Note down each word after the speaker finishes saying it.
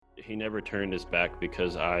he never turned his back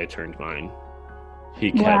because I turned mine. He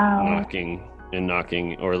kept Wow. knocking and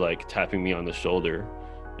knocking, or like tapping me on the shoulder.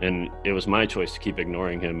 And it was my choice to keep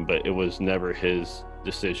ignoring him, but it was never his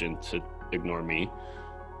decision to ignore me.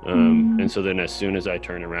 Mm, And so then as soon as I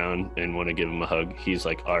turn around and want to give him a hug, he's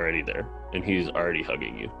like already there and he's already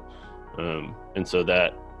hugging you. And so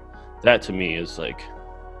that to me is like,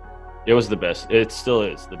 it was the best. It still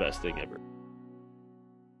is the best thing ever.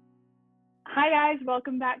 Hi, guys.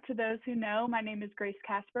 Welcome back to Those Who Know. My name is Grace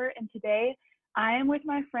Casper, and today I am with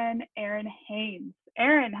my friend Aaron Haynes.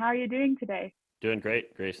 Aaron, how are you doing today? Doing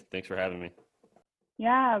great, Grace. Thanks for having me.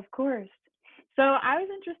 Yeah, of course. So I was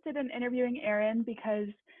interested in interviewing Aaron because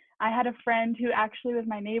I had a friend who actually was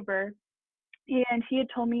my neighbor, and he had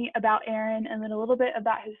told me about Aaron and then a little bit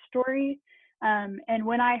about his story. And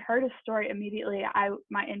when I heard his story, immediately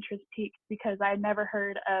my interest peaked because I had never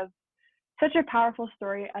heard of such a powerful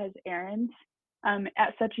story as Aaron's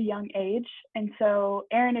at such a young age. And so,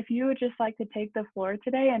 Aaron, if you would just like to take the floor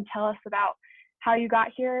today and tell us about how you got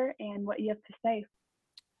here and what you have to say.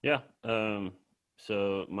 Yeah.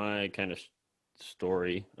 So my kind of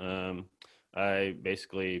story, I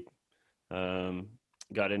basically um,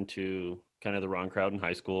 got into kind of the wrong crowd in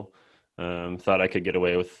high school. Thought I could get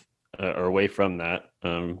away with or away from that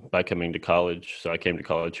by coming to college. So I came to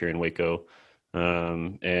college here in Waco,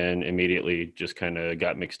 and immediately just kind of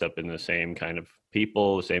got mixed up in the same kind of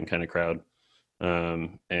people, the same kind of crowd,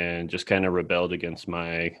 and just kind of rebelled against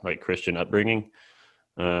my like Christian upbringing,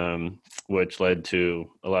 which led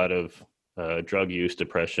to a lot of drug use,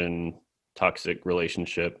 depression, toxic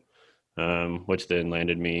relationship, which then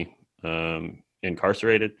landed me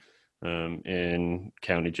incarcerated in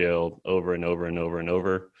county jail over and over and over and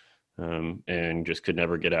over, and just could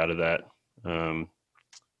never get out of that um,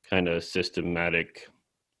 kind of systematic,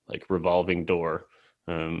 like revolving door,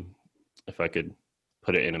 um, if I could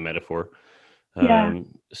put it in a metaphor. Yeah.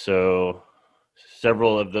 So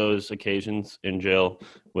several of those occasions in jail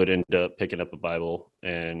would end up picking up a Bible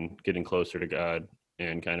and getting closer to God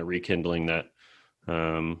and kind of rekindling that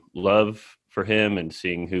love for him and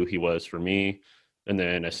seeing who he was for me. And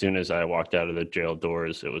then as soon as I walked out of the jail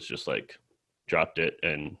doors, it was just like dropped it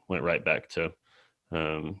and went right back to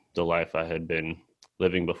the life I had been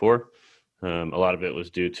living before. A lot of it was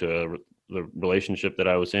due to the relationship that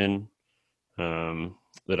I was in,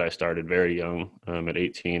 that I started very young, at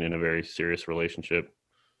 18, in a very serious relationship.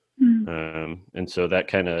 Mm. And so that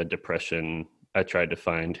kind of depression, I tried to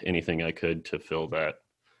find anything I could to fill that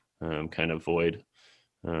kind of void.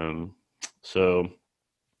 Um, so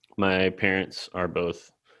my parents are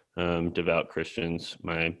both devout Christians.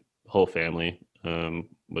 My whole family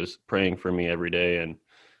was praying for me every day and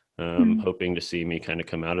Mm. hoping to see me kind of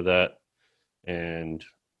come out of that. And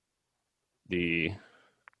I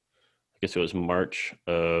guess it was March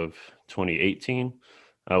of 2018,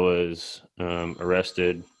 I was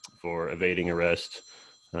arrested for evading arrest.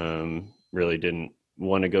 Really didn't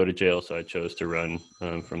want to go to jail, so I chose to run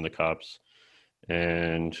from the cops.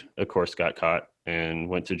 And of course, got caught and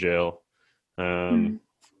went to jail. Um, Mm.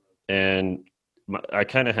 and I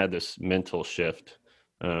kind of had this mental shift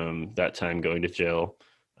that time going to jail.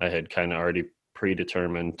 I had kind of already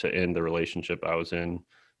predetermined to end the relationship I was in,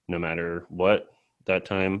 no matter what. That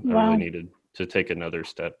time, I really Wow. needed to take another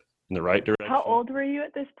step in the right How direction. old were you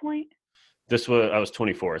at this point? I was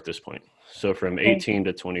 24 at this point. So from Okay. 18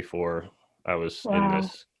 to 24, I was in Wow.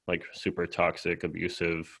 this like super toxic,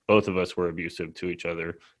 abusive. Both of us were abusive to each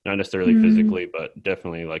other, not necessarily Mm. physically, but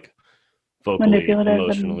definitely like vocally, Manipulative and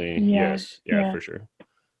emotionally. yeah. Yes, yeah, Yeah. for sure.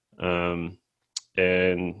 Um,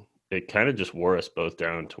 and it kind of just wore us both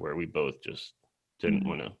down to where we both just didn't Mm.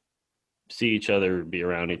 want to see each other, be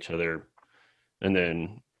around each other. And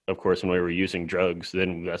then, of course, when we were using drugs,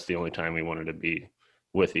 then that's the only time we wanted to be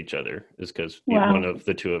with each other, is because one Wow. of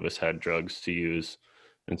the two of us had drugs to use.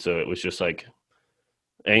 And so it was just like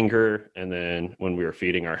anger. And then when we were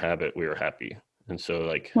feeding our habit, we were happy. And so,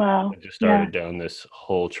 like, Wow. it just Yeah. started down this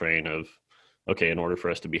whole train of, okay, in order for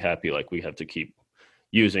us to be happy, like, we have to keep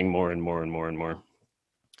using more and more and more and more.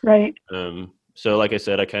 Right. So like I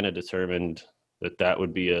said, I kind of determined that that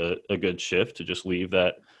would be a good shift to just leave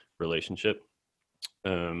that relationship.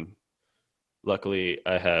 Um, Luckily,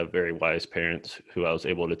 I have very wise parents who I was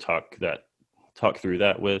able to talk through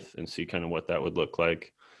that with and see kind of what that would look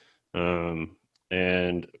like.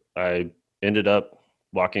 And I ended up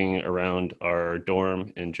walking around our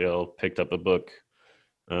dorm in jail, picked up a book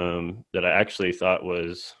that I actually thought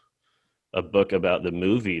was a book about the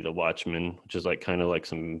movie The Watchmen, which is like kind of like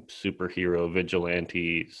some superhero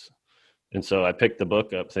vigilantes. And so I picked the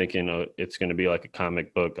book up thinking, oh, it's going to be like a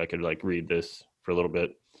comic book. I could like read this for a little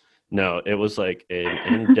bit. No, it was like an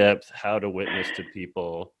in-depth how to witness to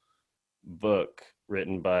people book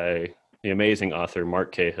written by the amazing author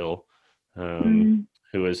Mark Cahill, um, Mm.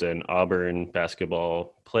 who is an Auburn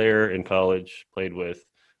basketball player in college, played with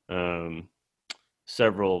um,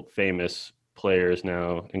 several famous players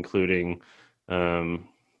now, including um,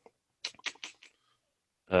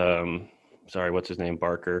 um, sorry, what's his name?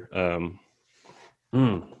 Barker.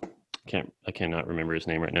 Hmm, I cannot remember his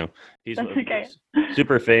name right now. He's That's a okay.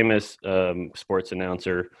 super famous sports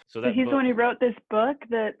announcer. So So that he's the book, one who wrote this book,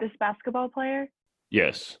 this basketball player?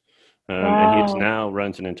 yes, and he's Wow. now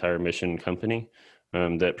runs an entire mission company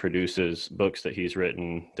that produces books that he's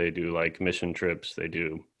written. They do like mission trips. They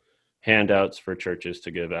do handouts for churches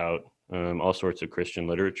to give out, all sorts of Christian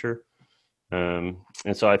literature. And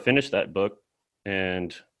so I finished that book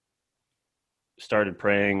and started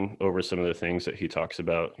praying over some of the things that he talks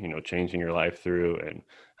about, changing your life through and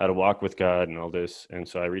how to walk with God and all this. And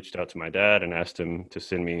so I reached out to my dad and asked him to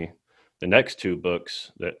send me the next two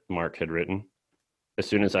books that Mark had written. As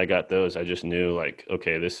soon as I got those, I just knew like,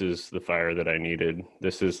 okay, this is the fire that I needed.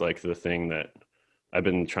 This is like the thing that I've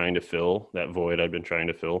been trying to fill, that void I've been trying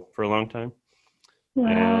to fill for a long time.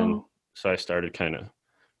 And Wow. so I started kind of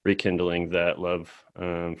rekindling that love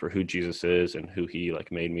for who Jesus is and who he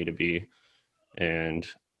like made me to be. And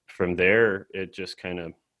from there, it just kind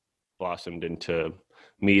of blossomed into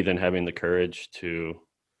me then having the courage to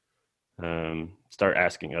start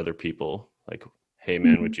asking other people, like, hey,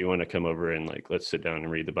 man, Mhm. would you want to come over and like, let's sit down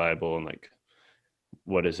and read the Bible? And like,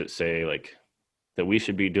 what does it say, like, that we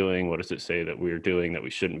should be doing? What does it say that we're doing that we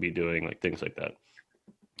shouldn't be doing? Like, things like that.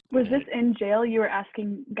 Was this And in jail? You were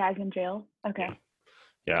asking guys in jail? Okay. yeah,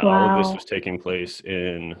 yeah, all of this Wow. was taking place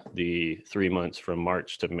in the 3 months from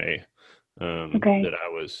March to May Okay. that I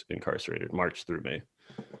was incarcerated, March through May.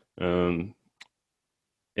 Um,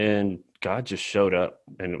 and God just showed up,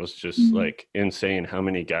 and it was just Mm. like insane how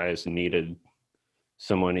many guys needed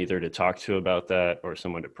someone either to talk to about that or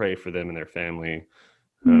someone to pray for them and their family.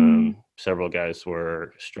 Mm. Several guys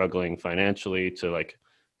were struggling financially to like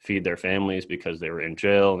feed their families because they were in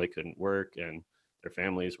jail, they couldn't work, and their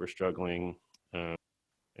families were struggling. Um,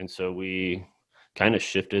 and so we kind of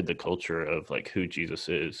shifted the culture of like who Jesus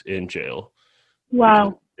is in jail,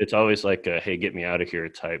 because Wow. it's always like a hey, get me out of here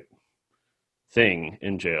type thing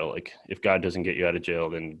in jail. Like if God doesn't get you out of jail,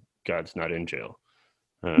 then God's not in jail.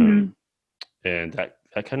 Um, Mm. and that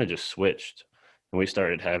kind of just switched, and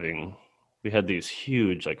we had these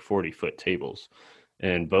huge like 40-foot tables,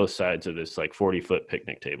 and both sides of this like 40-foot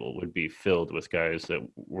picnic table would be filled with guys that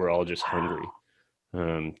were all just hungry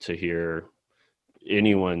Wow. to hear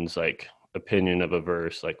anyone's like opinion of a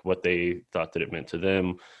verse, like what they thought that it meant to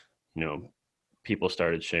them. you know People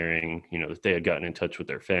started sharing, that they had gotten in touch with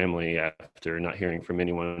their family after not hearing from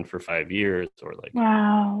anyone for 5 years, or like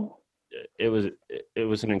Wow. it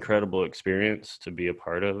was an incredible experience to be a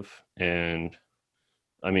part of. And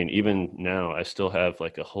I mean, even now I still have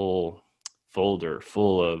like a whole folder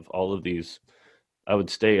full of all of these. I would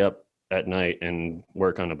stay up at night and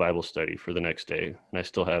work on a Bible study for the next day, and I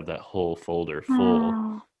still have that whole folder full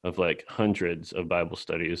Wow. of like hundreds of Bible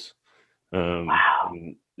studies. Wow.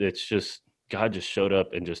 And it's just God just showed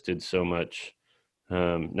up and just did so much,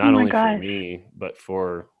 Oh not my only for gosh. me but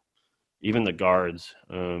for even the guards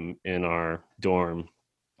in our dorm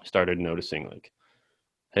started noticing like,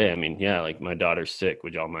 hey, I mean, yeah, like my daughter's sick,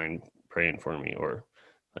 would y'all mind praying for me? Or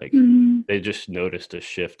like Mm. they just noticed a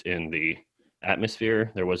shift in the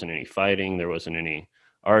atmosphere. There wasn't any fighting, there wasn't any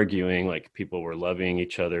arguing. Like people were loving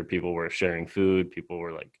each other, people were sharing food, people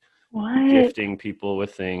were like What? gifting people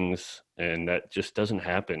with things, and that just doesn't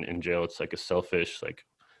happen in jail. It's like a selfish, like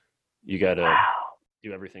you gotta Wow.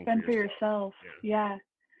 do everything for Fend for yourself. yourself. Yeah.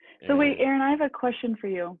 Yeah. So wait, And Aaron, I have a question for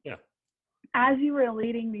you. yeah. As you were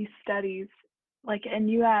leading these studies, like, and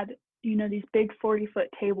you had, these big 40-foot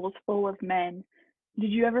tables full of men,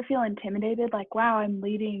 did you ever feel intimidated? Like, wow, I'm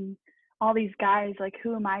leading all these guys. Like,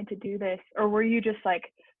 who am I to do this? Or were you just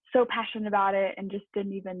like so passionate about it and just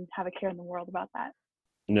didn't even have a care in the world about that?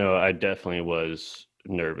 No, I definitely was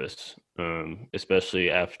nervous, especially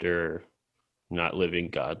after not living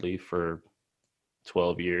godly for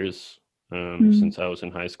 12 years, Mm. since I was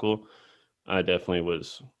in high school. I definitely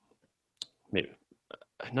was, maybe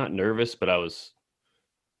not nervous, but I was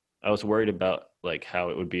worried about like how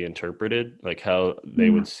it would be interpreted, like how they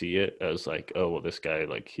Mm. would see it as like, oh, well, this guy,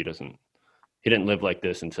 like he didn't live like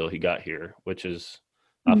this until he got here, which is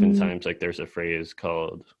Mm. oftentimes like there's a phrase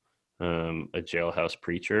called a jailhouse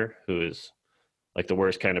preacher, who is like the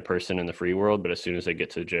worst kind of person in the free world, but as soon as they get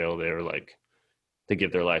to jail, they're like they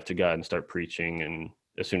give their life to God and start preaching, and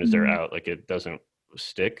as soon as they're Mm. out, like it doesn't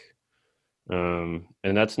stick. And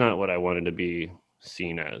that's not what I wanted to be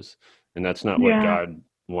seen as, and that's not what Yeah. God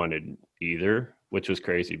wanted either, which was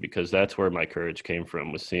crazy because that's where my courage came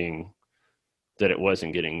from, was seeing that it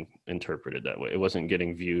wasn't getting interpreted that way. It wasn't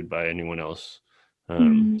getting viewed by anyone else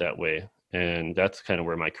Mm. that way. And that's kind of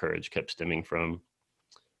where my courage kept stemming from.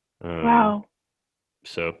 Um, Wow.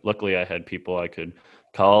 so luckily I had people I could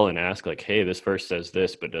call and ask, like, hey, this verse says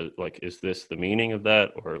this, but like, is this the meaning of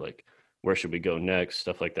that? Or like, where should we go next?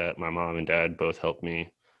 Stuff like that. My mom and dad both helped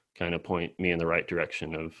me kind of point me in the right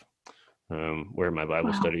direction of where my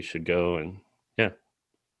Bible Wow. study should go. And yeah.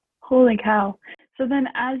 Holy cow. So then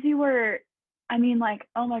as you were, I mean, like,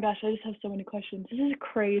 oh my gosh, I just have so many questions. This is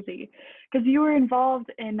crazy. Because you were involved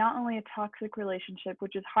in not only a toxic relationship,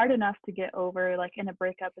 which is hard enough to get over, like in a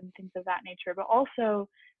breakup and things of that nature, but also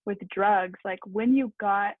with drugs. Like when you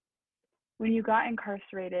got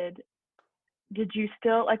incarcerated, did you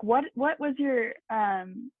still like what was your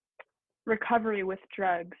recovery with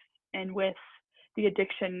drugs and with the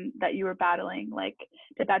addiction that you were battling? Like,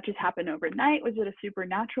 did that just happen overnight? Was it a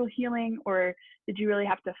supernatural healing, or did you really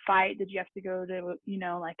have to fight? Did you have to go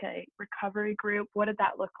to, like a recovery group? What did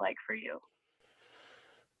that look like for you?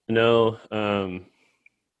 No,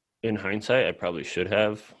 in hindsight, I probably should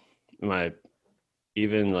have. My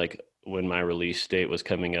even like when my release date was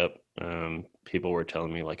coming up, people were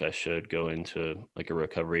telling me like I should go into like a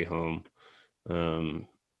recovery home. Um,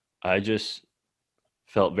 I just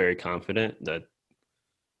felt very confident that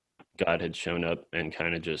God had shown up and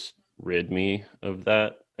kind of just rid me of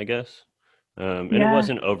that, I guess. And it Yeah.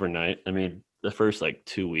 wasn't overnight. I mean, the first like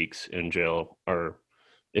 2 weeks in jail are,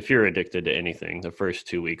 if you're addicted to anything, the first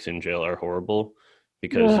 2 weeks in jail are horrible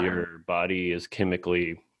because Ugh. your body is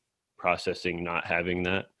chemically processing not having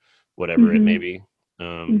that, whatever it may Mhm. be.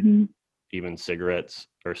 Um, Mhm. Even cigarettes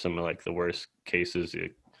are some of like the worst cases.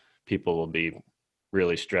 People will be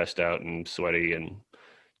really stressed out and sweaty, and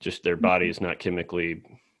just their body Mhm. is not chemically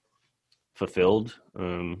fulfilled.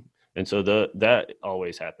 And so that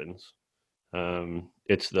always happens.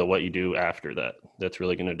 It's the what you do after that that's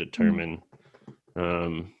really going to Mm. determine,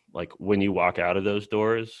 like when you walk out of those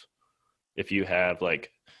doors, if you have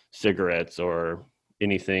like cigarettes or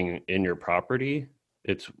anything in your property,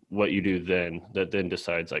 it's what you do then that then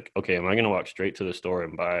decides, like, okay, am I going to walk straight to the store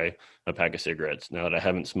and buy a pack of cigarettes now that I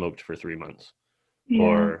haven't smoked for 3 months? Yeah.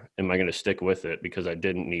 Or am I going to stick with it because I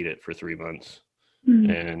didn't need it for 3 months? Mm.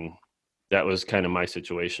 And that was kind of my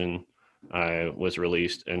situation. I was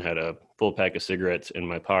released and had a full pack of cigarettes in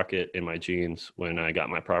my pocket in my jeans when I got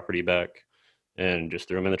my property back, and just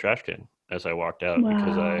threw them in the trash can as I walked out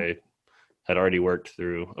because Wow. I had already worked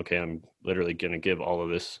through, okay, I'm literally going to give all of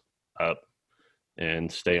this up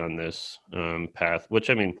and stay on this path, which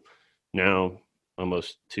I mean, now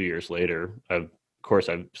almost 2 years later, of course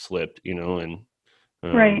I've slipped, and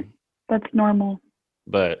Right. um, That's normal.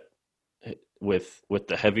 but with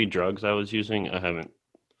the heavy drugs I was using, I haven't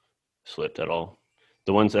slipped at all.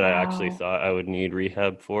 The ones that I actually Wow. thought I would need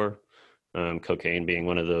rehab for, cocaine being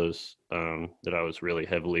one of those that I was really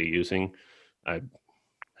heavily using, I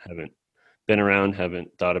haven't been around,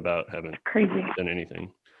 haven't thought about, haven't It's crazy. done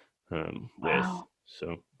anything with. Wow.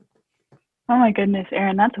 So Oh my goodness,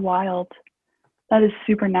 Aaron, that's wild. That is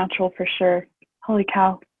supernatural for sure. Holy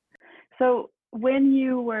cow. So, when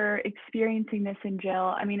you were experiencing this in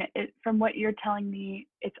jail, I mean, from what you're telling me,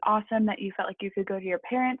 it's awesome that you felt like you could go to your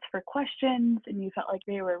parents for questions and you felt like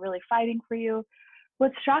they were really fighting for you.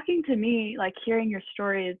 What's shocking to me, like hearing your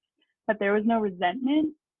story, is that there was no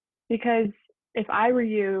resentment. Because if I were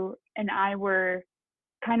you and I were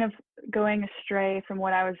kind of going astray from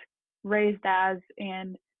what I was raised as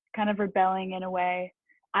and kind of rebelling in a way,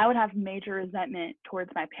 I would have major resentment towards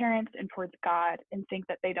my parents and towards God and think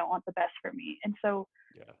that they don't want the best for me. And so,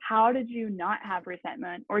 yeah. how did you not have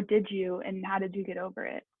resentment, or did you, and how did you get over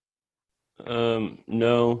it?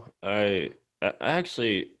 No, I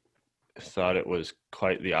actually thought it was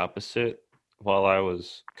quite the opposite while I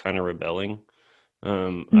was kind of rebelling.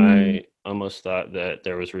 Mm. I almost thought that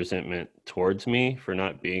there was resentment towards me for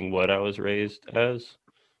not being what I was raised as,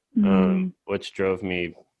 Mm. which drove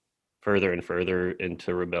me further and further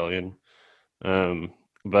into rebellion. Um,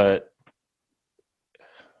 but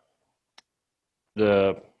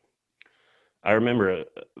the I remember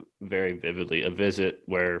very vividly a visit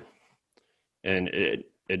where, and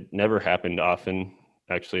it never happened often.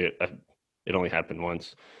 Actually, it only happened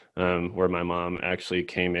once, where my mom actually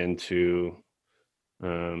came into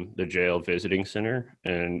the jail visiting center,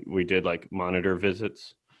 and we did like monitor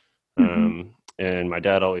visits. Mm-hmm. And my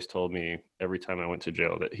dad always told me every time I went to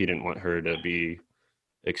jail that he didn't want her to be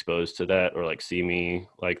exposed to that or like see me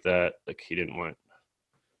like that. Like he didn't want.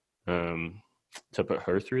 Um, to put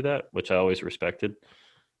her through that, which I always respected.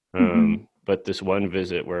 Mm-hmm. But this one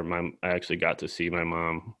visit where I actually got to see my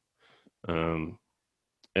mom,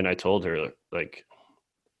 and I told her, like,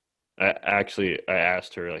 I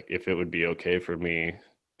asked her, like, if it would be okay for me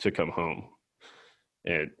to come home,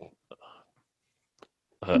 and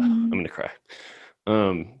I'm Mm-hmm. gonna cry.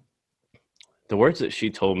 Um, the words that she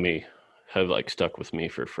told me have like stuck with me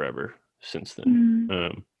for forever since then.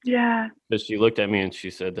 Mm-hmm. Yeah. Because she looked at me and she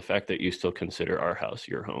said, "The fact that you still consider our house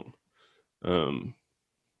your home, um,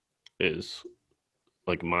 is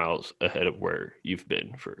like miles ahead of where you've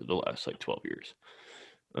been for the last like 12 years."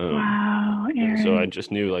 Um, Wow, and so I Aaron.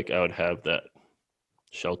 just knew like I would have that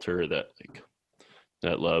shelter,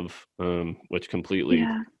 that love, which completely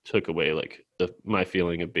Yeah. took away like my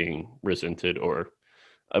feeling of being resented, or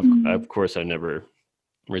Mm-hmm. of course I never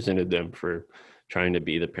resented them for trying to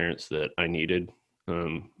be the parents that I needed.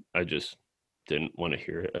 I just didn't want to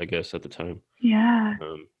hear it, I guess, at the time. Yeah.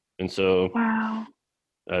 And so Wow.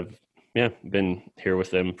 I've, yeah, been here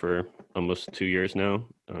with them for almost 2 years now.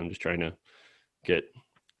 I'm just trying to get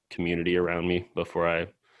community around me before I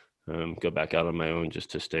go back out on my own,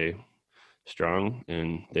 just to stay strong.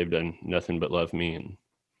 And they've done nothing but love me and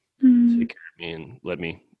Mm-hmm. take care of me and let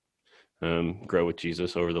me grow with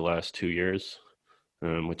Jesus over the last 2 years,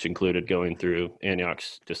 which included going through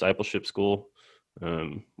Antioch's discipleship school.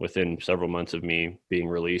 Within several months of me being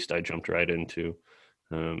released, I jumped right into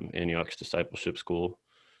Antioch's discipleship school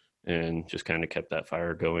and just kind of kept that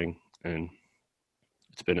fire going. And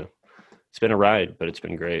it's been a ride, but it's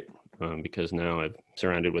been great, because now I'm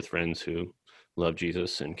surrounded with friends who love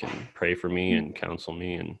Jesus and can pray for me and counsel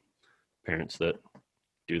me, and parents that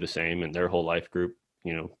do the same, and their whole life group,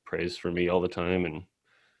 prays for me all the time. And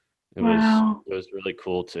it was Wow. it was really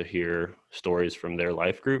cool to hear stories from their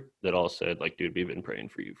life group that all said, like, dude, we've been praying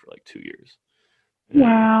for you for like 2 years. And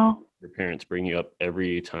Wow. your parents bring you up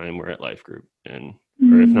every time we're at life group, and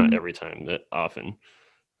or if not Mm-hmm. every time, that often.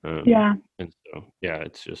 um Yeah. and so yeah,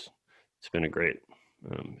 it's been a great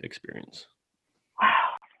experience.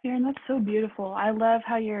 Wow. Aaron, that's so beautiful. I love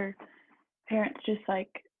how your parents just like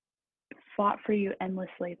fought for you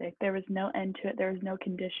endlessly. Like there was no end to it. There was no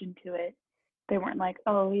condition to it. They weren't like,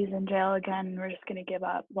 oh, he's in jail again. We're just gonna give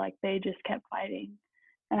up. Like they just kept fighting.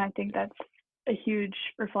 And I think that's a huge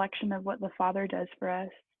reflection of what the Father does for us,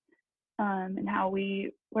 and how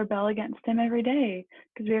we rebel against Him every day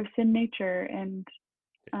because we have sin nature,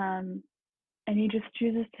 um, and He just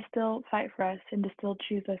chooses to still fight for us and to still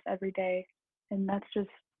choose us every day. And that's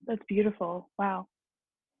beautiful. Wow,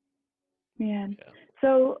 man. Yeah.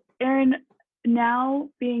 So, Aaron, now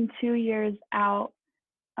being 2 years out,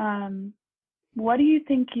 um, what do you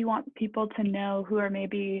think you want people to know who are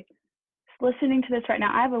maybe listening to this right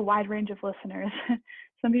now? I have a wide range of listeners.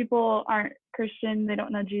 Some people aren't Christian, they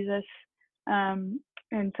don't know Jesus. Um,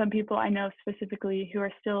 and some people I know specifically who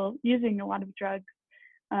are still using a lot of drugs.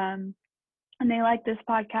 Um, and they like this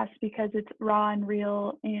podcast because it's raw and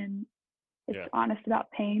real and it's Yeah. honest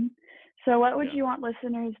about pain. So, what would Yeah. you want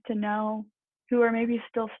listeners to know who are maybe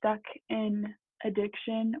still stuck in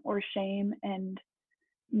addiction or shame and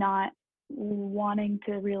not wanting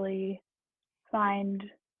to really find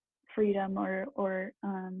freedom or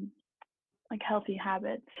like healthy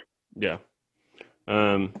habits? Yeah.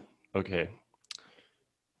 um okay,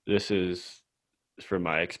 this is from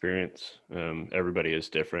my experience. Everybody is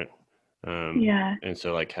different. Yeah, And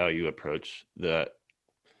so like how you approach that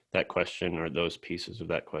question, or those pieces of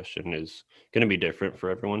that question, is going to be different for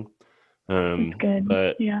everyone. that's good.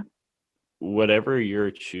 But Yeah. whatever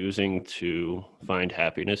you're choosing to find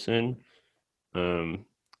happiness in, um,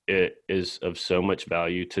 it is of so much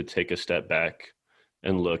value to take a step back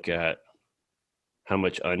and look at how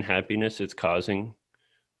much unhappiness it's causing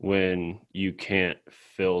when you can't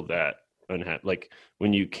fill that unhappy, like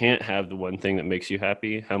when you can't have the one thing that makes you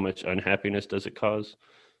happy, how much unhappiness does it cause?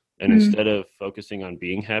 And Mm, instead of focusing on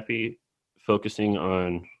being happy, focusing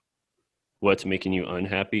on what's making you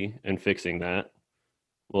unhappy and fixing that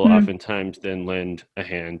will mm, oftentimes then lend a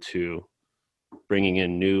hand to bringing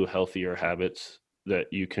in new, healthier habits that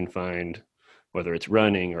you can find, whether it's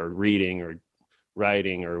running or reading or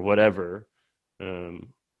writing or whatever.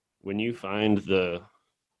 Um, when you find the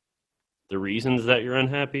reasons that you're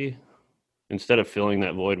unhappy, instead of filling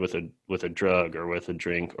that void with a drug or with a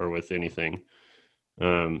drink or with anything,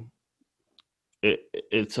 um,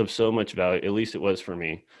 it's of so much value. At least it was for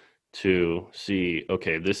me, to see,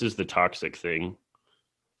 okay, this is the toxic thing,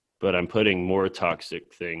 but I'm putting more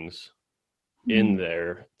toxic things in mm.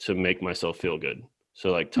 there to make myself feel good.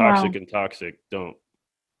 So like Wow. toxic and toxic don't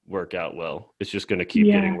work out well. It's just going to keep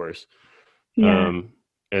getting Yeah. worse. Yeah.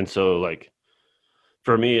 And so like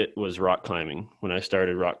For me, it was rock climbing. When I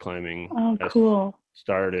started rock climbing, Oh, I cool.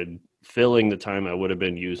 started filling the time I would have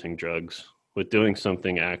been using drugs with doing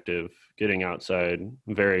something active, getting outside,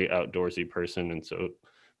 very outdoorsy person. And so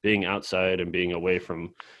being outside and being away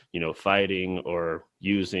from, fighting or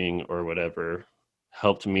using or whatever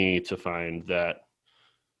helped me to find that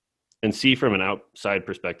and see from an outside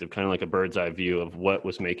perspective, kind of like a bird's eye view of what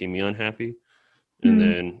was making me unhappy. And Mm,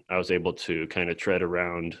 then I was able to kind of tread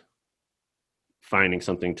around finding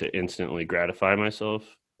something to instantly gratify myself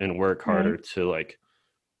and work right. harder to like,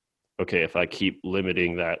 okay, if I keep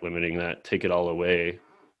limiting that, take it all away,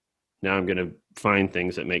 now I'm going to find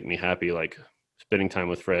things that make me happy, like spending time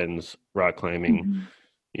with friends, rock climbing, Hmm.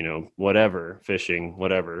 whatever, fishing,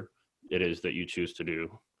 whatever it is that you choose to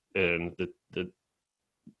do. And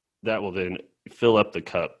that will then fill up the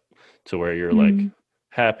cup to where you're like Mm,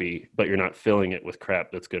 happy, but you're not filling it with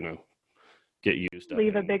crap that's going to get used up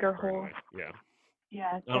leave a and bigger burn hole. away. Yeah.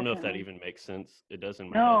 Yeah, I don't know if that definitely. even makes sense. It does in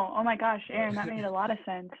my head, No, oh my gosh, but Aaron, that made a lot of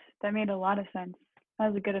sense. That made a lot of sense. That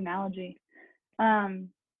was a good analogy. Um,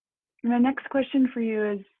 my next question for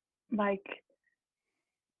you is like,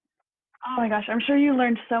 oh my gosh, I'm sure you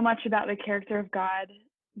learned so much about the character of God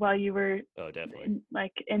while you were oh, definitely.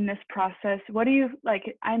 in this process. What do you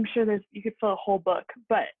like? I'm sure there's you could fill a whole book,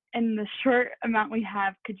 but in the short amount we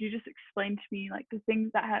have, could you just explain to me like the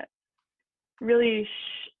things that have really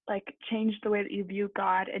like changed the way that you view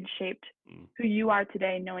God and shaped Mm. who you are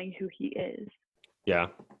today, knowing who He is? Yeah.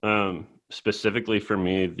 Specifically for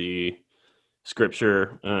me, the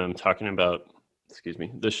scripture talking about, excuse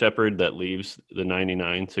me, the shepherd that leaves the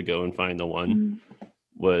 99 to go and find the one Mm,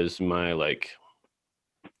 was my like,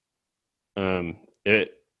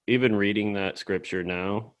 it, even reading that scripture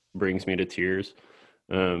now brings me to tears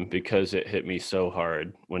because it hit me so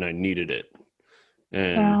hard when I needed it.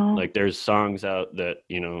 And wow. like there's songs out that,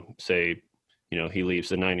 say, he leaves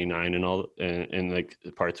the 99 and all and like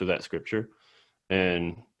parts of that scripture.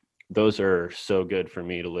 And those are so good for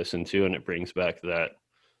me to listen to. And it brings back that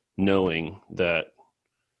knowing that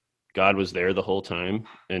God was there the whole time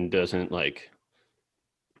and doesn't like,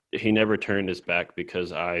 he never turned his back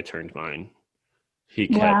because I turned mine. He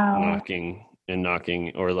kept Wow. knocking and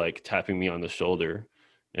knocking or like tapping me on the shoulder.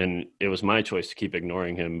 And it was my choice to keep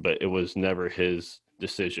ignoring him, but it was never his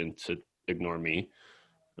decision to ignore me.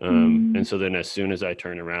 Mm, And so then as soon as I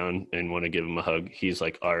turn around and want to give him a hug, he's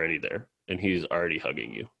like already there and he's already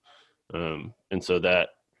hugging you. And so that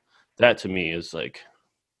to me is like,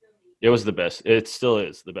 it was the best. It still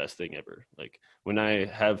is the best thing ever. Like when I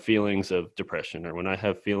have feelings of depression or when I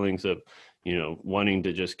have feelings of, wanting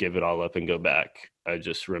to just give it all up and go back, I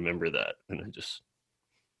just remember that and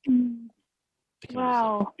mm, I can just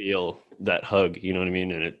like wow. feel that hug, you know what I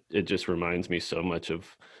mean? And it just reminds me so much of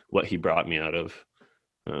what he brought me out of.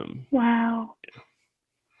 Um, Wow.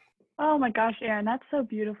 Oh my gosh, Aaron, that's so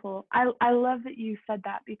beautiful. I love that you said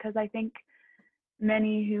that because I think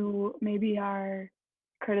many who maybe are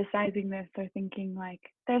criticizing this are thinking like,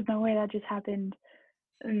 there's no way that just happened.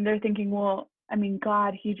 And they're thinking, well, I mean,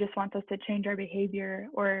 God, he just wants us to change our behavior,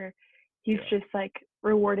 or he's yeah, just like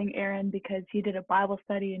rewarding Aaron because he did a Bible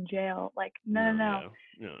study in jail. Like, no, no, no, no.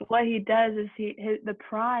 yeah, no, What he does is the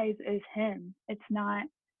prize is him.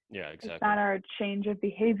 yeah, It's exactly. not our change of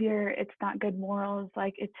behavior. It's not good morals.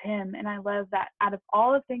 Like it's him. And I love that out of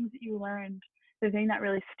all the things that you learned, the thing that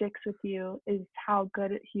really sticks with you is how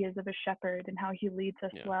good he is of a shepherd and how he leads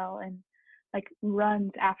us Yeah, well and like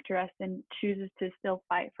runs after us and chooses to still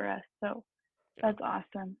fight for us. So yeah. that's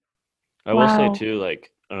awesome. I will say Wow. too,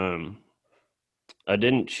 like, I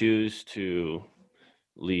didn't choose to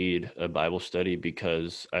lead a Bible study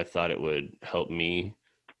because I thought it would help me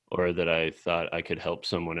or that I thought I could help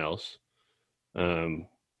someone else. Um,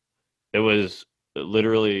 it was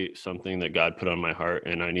literally something that God put on my heart,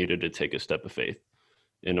 and I needed to take a step of faith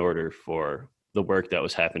in order for the work that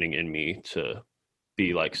was happening in me to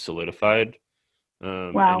be like solidified.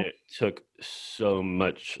 And Wow. it took so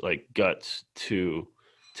much like guts to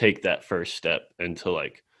take that first step and to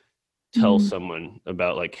like tell Mm. someone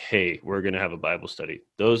about like, hey, we're gonna have a Bible study.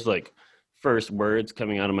 Those like first words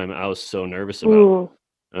coming out of my mouth, I was so nervous about. Ooh.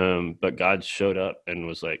 But God showed up and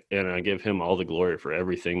was like, and I give him all the glory for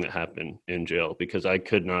everything that happened in jail because I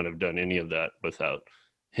could not have done any of that without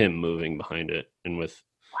him moving behind it and with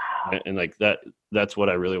Wow. and like that's what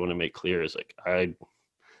I really want to make clear is like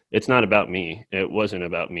it's not about me. It wasn't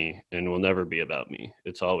about me and will never be about me.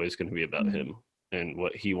 It's always going to be about Mm. him and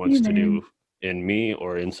what he wants to Amen. do in me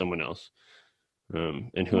or in someone else.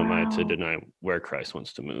 And who am I to Wow. deny where Christ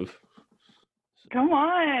wants to move? So, Come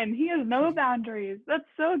on. He has no boundaries. That's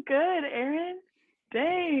so good, Aaron.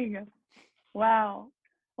 Dang. Wow.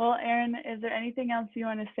 Well, Aaron, is there anything else you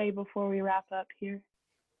want to say before we wrap up here?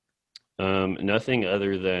 Nothing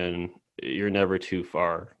other than you're never too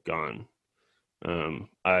far gone.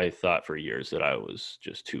 I thought for years that I was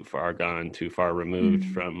just too far gone, too far removed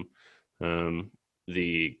Mm. from um,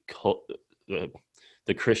 the cult, the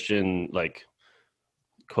the Christian like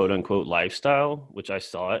quote unquote lifestyle, which I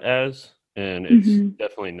saw it as, and it's Mm-hmm.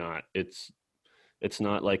 definitely not. It's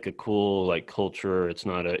not like a cool like culture. It's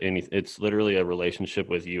not a any. It's literally a relationship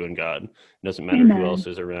with you and God. It doesn't matter who Amen. else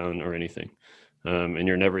is around or anything, and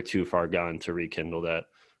you're never too far gone to rekindle that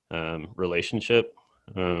relationship.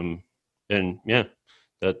 Um, and yeah,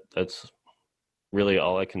 that's really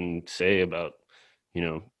all I can say about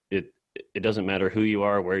it. It doesn't matter who you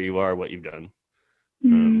are, where you are, what you've done.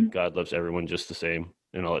 Mm. God loves everyone just the same,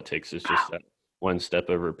 and all it takes is just Wow. that one step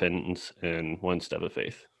of repentance and one step of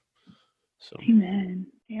faith. So, of Amen.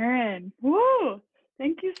 Aaron, woo!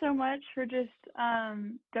 Thank you so much for just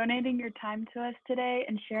donating your time to us today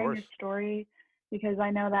and sharing your course, story, because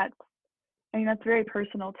I mean, that's very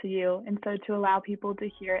personal to you. And so to allow people to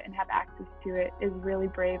hear it and have access to it is really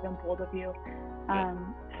brave and bold of you. yeah,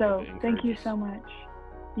 hope So it thank you encourages. so much.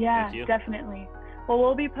 Thank Yeah, you. definitely. Well,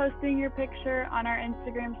 we'll be posting your picture on our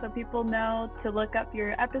Instagram so people know to look up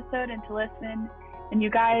your episode and to listen. And you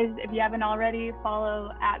guys, if you haven't already, follow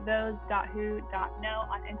at those.who.know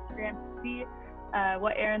on Instagram to see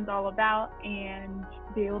what Aaron's all about and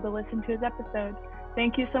be able to listen to his episode.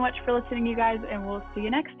 Thank you so much for listening, you guys, and we'll see you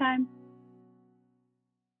next time.